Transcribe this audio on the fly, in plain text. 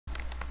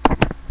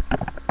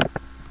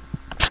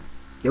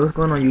Yo, what's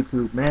going on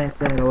YouTube? Man,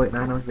 Fat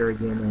 0890 here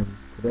again, and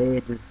today I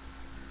just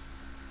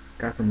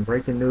got some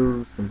breaking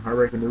news, some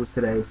heartbreaking news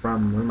today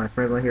from one of my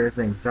friends on here. His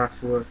name's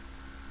Joshua,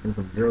 and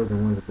some zeros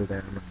and ones up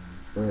there.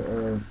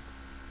 But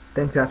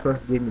thanks Joshua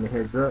for giving me the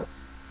heads up.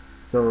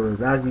 So as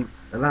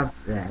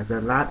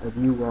a lot of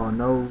you all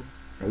know,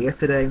 that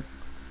yesterday,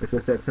 which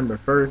was September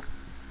 1st,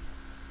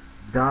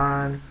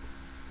 Don,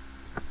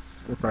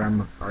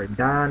 Don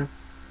lafonatine,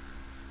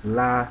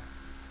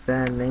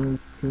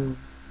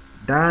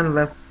 Don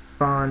lafonatine.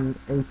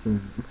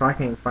 So I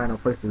can't find no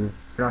place to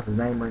pronounce his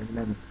name right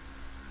now.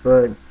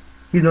 But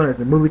he's known as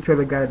the movie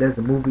trailer guy that does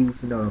the movies,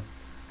 in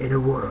a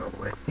world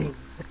where things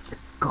have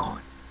just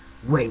gone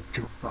way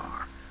too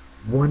far.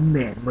 One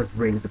man was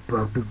raised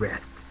above the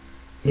rest.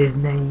 His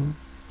name,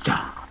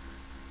 John.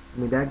 I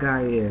mean, that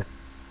guy, yeah.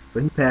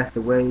 But he passed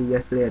away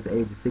yesterday at the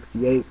age of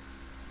 68.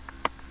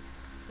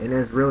 And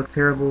that's real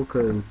terrible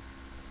cause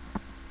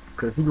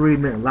he really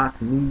meant a lot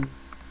to me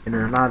and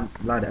a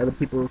lot of other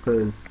people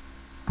because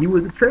he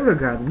was the trailer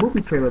guy, the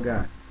movie trailer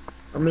guy.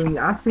 I mean,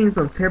 I've seen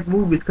some terrible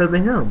movies because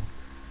of him.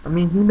 I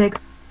mean, he makes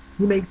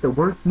the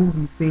worst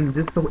movies seem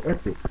just so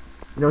epic.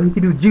 He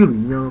could do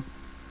Julie.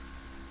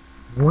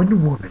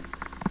 One woman,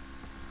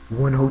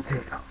 one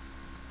hotel,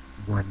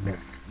 one man.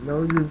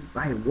 Just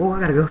like, whoa, I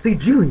gotta go see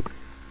Julie,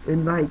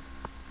 and like,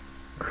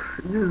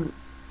 just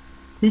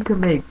he can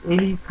make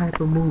any type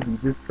of movie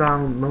just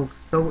sound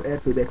so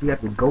epic that you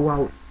have to go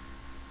out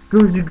as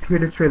soon as you hear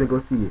the trailer, go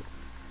see it.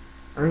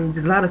 I mean,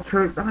 just a lot of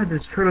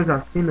trailers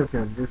I've seen of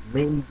him just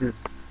made me just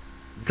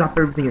drop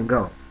everything and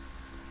go.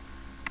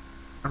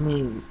 I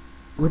mean,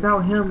 without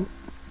him,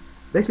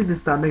 they should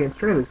just stop making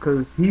trailers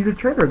because he's a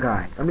trailer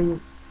guy. I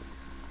mean,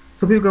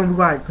 so people gonna be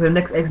like, so the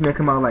next X-Men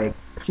come out like,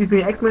 she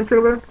seen an X-Men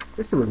trailer?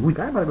 This shit was weak.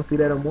 I ain't about to go see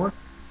that no more.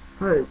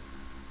 But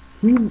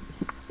I mean,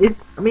 it's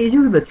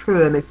usually the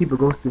trailer that makes people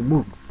go see the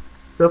movie.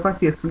 So if I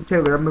see a sweet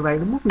trailer, I'm like,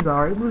 the movie's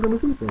alright. Who's gonna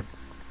see this?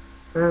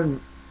 And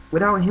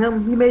without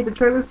him, he made the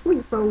trailer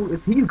sweet. So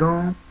if he's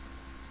gone,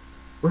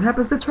 what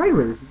happens to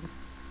trailers?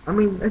 I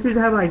mean, they should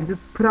have like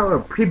just put out a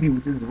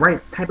preview, just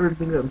type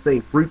everything up and say,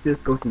 freak this,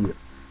 go see it.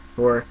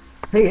 Or,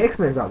 hey,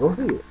 X-Men's out, go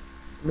see it.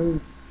 I mean,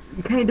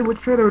 you can't do a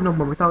trailer no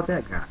more without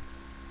that guy.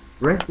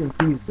 Rest in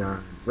peace,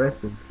 Don.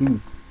 Rest in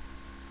peace.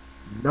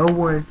 No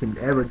one can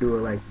ever do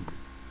it like you.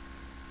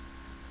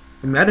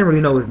 I mean, I didn't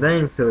really know his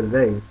name till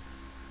today.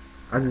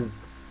 I just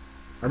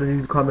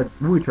used to call him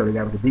a movie trailer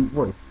guy with a deep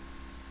voice.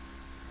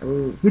 I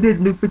mean, he did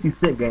the new 50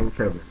 Cent game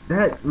trailer.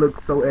 That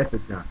looks so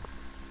epic now.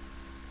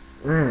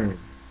 Man.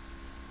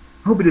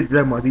 I hope he did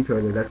Dragon Ball Z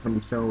trailer that's going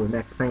to be shown with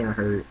Max Payne, I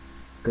heard.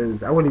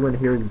 Because I really want to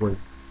hear his voice.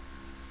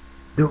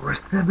 There were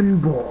 7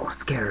 balls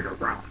scattered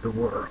around the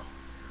world.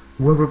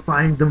 Whoever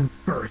finds them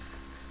first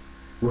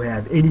will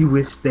have any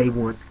wish they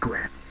want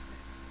granted.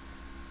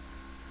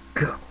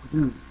 Go,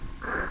 dude.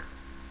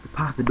 The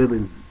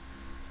possibilities.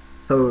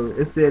 So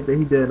it said that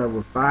he did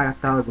over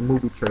 5,000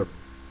 movie trailers.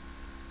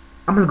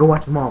 I'm gonna go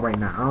watch them all right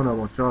now. I don't know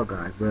about y'all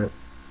guys, but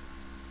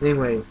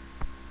anyway.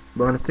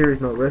 But on a serious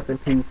note, rest in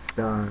peace,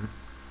 Don.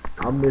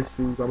 I'll miss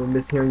you. I'm gonna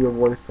miss hearing your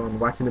voice on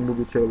watching the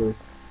movie trailers.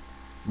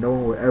 No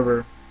one will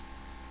ever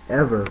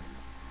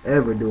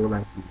do it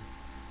like you.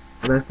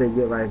 Unless they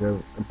get like a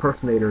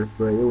impersonator,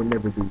 but it will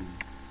never be you.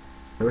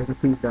 So rest in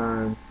peace,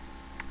 Don.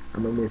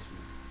 I'm gonna miss you.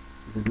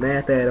 This is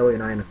Math at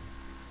 0890.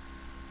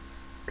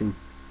 Peace.